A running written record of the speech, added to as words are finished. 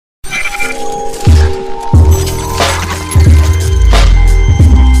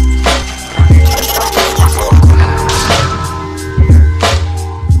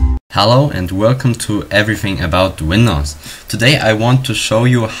Hello and welcome to Everything About Windows. Today I want to show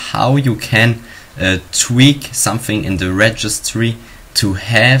you how you can tweak something in the registry to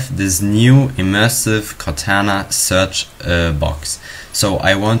have this new immersive Cortana Search Box. So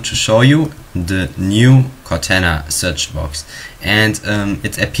I want to show you the new Cortana Search Box, and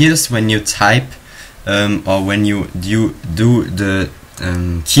it appears when you type or when you do the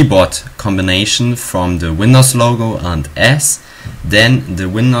keyboard combination from the Windows logo and S. Then the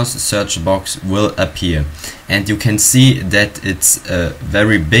Windows search box will appear, and you can see that it's a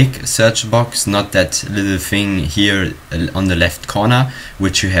very big search box, not that little thing here on the left corner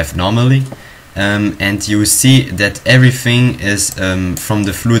which you have normally, and you see that everything is from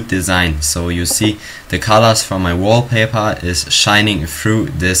the fluid design. So you see the colors from my wallpaper is shining through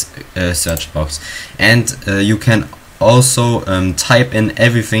this search box, and you can also type in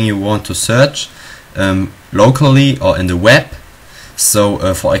everything you want to search locally or in the web.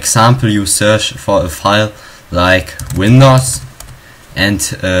 So for example, you search for a file like Windows, and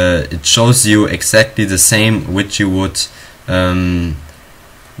it shows you exactly the same which you would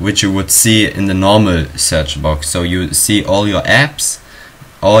see in the normal search box. So you see all your apps,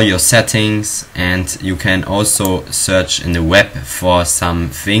 all your settings, and you can also search in the web for some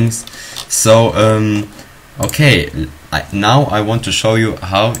things. So okay, now I want to show you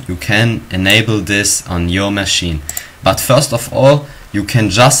how you can enable this on your machine. But first of all, you can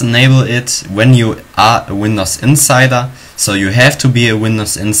just enable it when you are a Windows Insider. So you have to be a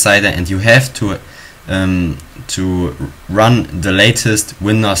Windows Insider, and you have to run the latest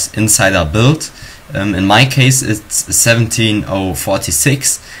Windows Insider build. In my case, it's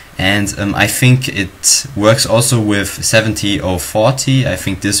 17046, and I think it works also with 17040. I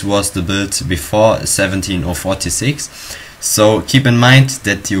think this was the build before 17046. So keep in mind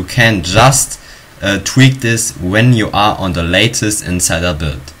that you can just tweak this when you are on the latest Insider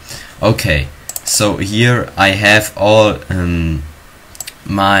build. Okay, so here I have all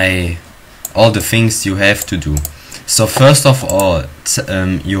the things you have to do. So first of all,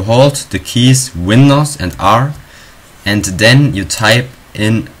 you hold the keys Windows and R, and then you type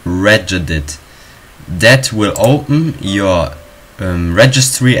in regedit. That will open your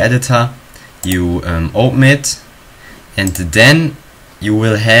registry editor. You open it, and then you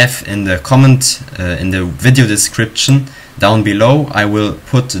will have in the comment in the video description down below, I will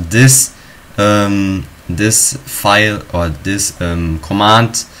put this this file or this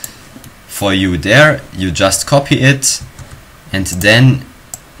command for you there. You just copy it, and then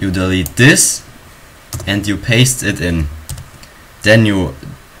you delete this and you paste it in. Then you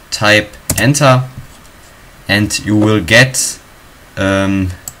type enter, and you will get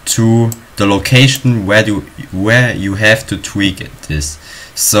to the location where you have to tweak this.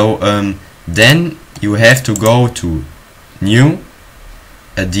 So then you have to go to new,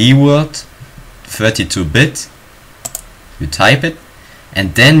 a D word, 32-bit, you type it,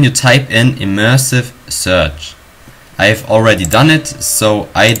 and then you type in ImmersiveSearch. I've already done it, so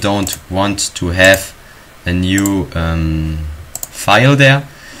I don't want to have a new file there.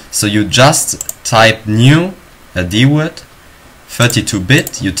 So you just type new, a D word,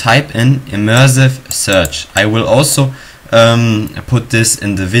 32-bit, you type in ImmersiveSearch. I will also put this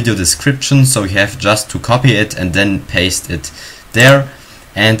in the video description, so you have just to copy it and then paste it there,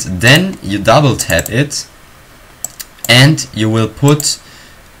 and then you double tap it, and you will put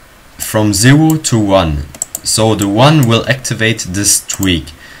from 0 to 1. So the 1 will activate this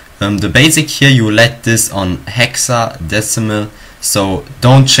tweak. The basic here, you let this on hexadecimal, so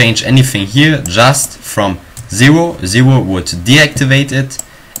don't change anything here, just from 0 would deactivate it,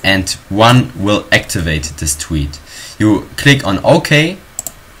 and 1 will activate this tweet. You click on OK,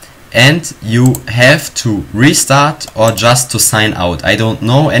 and you have to restart or just to sign out. I don't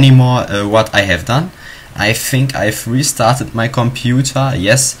know anymore what I have done. I think I've restarted my computer.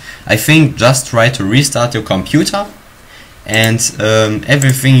 Yes, I think just try to restart your computer, and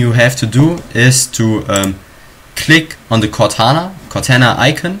everything you have to do is to click on the Cortana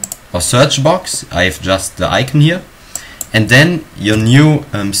icon or search box. I have just the icon here, and then your new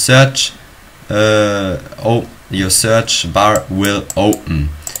your search bar will open.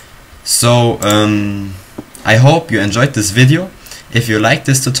 So I hope you enjoyed this video. If you like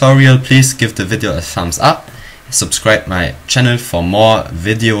this tutorial, please give the video a thumbs up. Subscribe my channel for more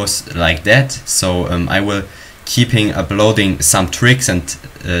videos like that. So I will keeping uploading some tricks and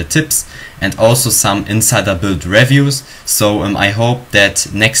tips, and also some insider build reviews. So I hope that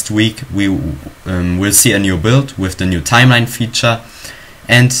next week we will see a new build with the new timeline feature.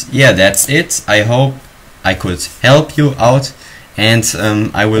 And yeah, that's it. I hope I could help you out, and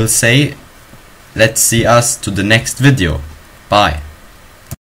I will say let's see us to the next video. Bye.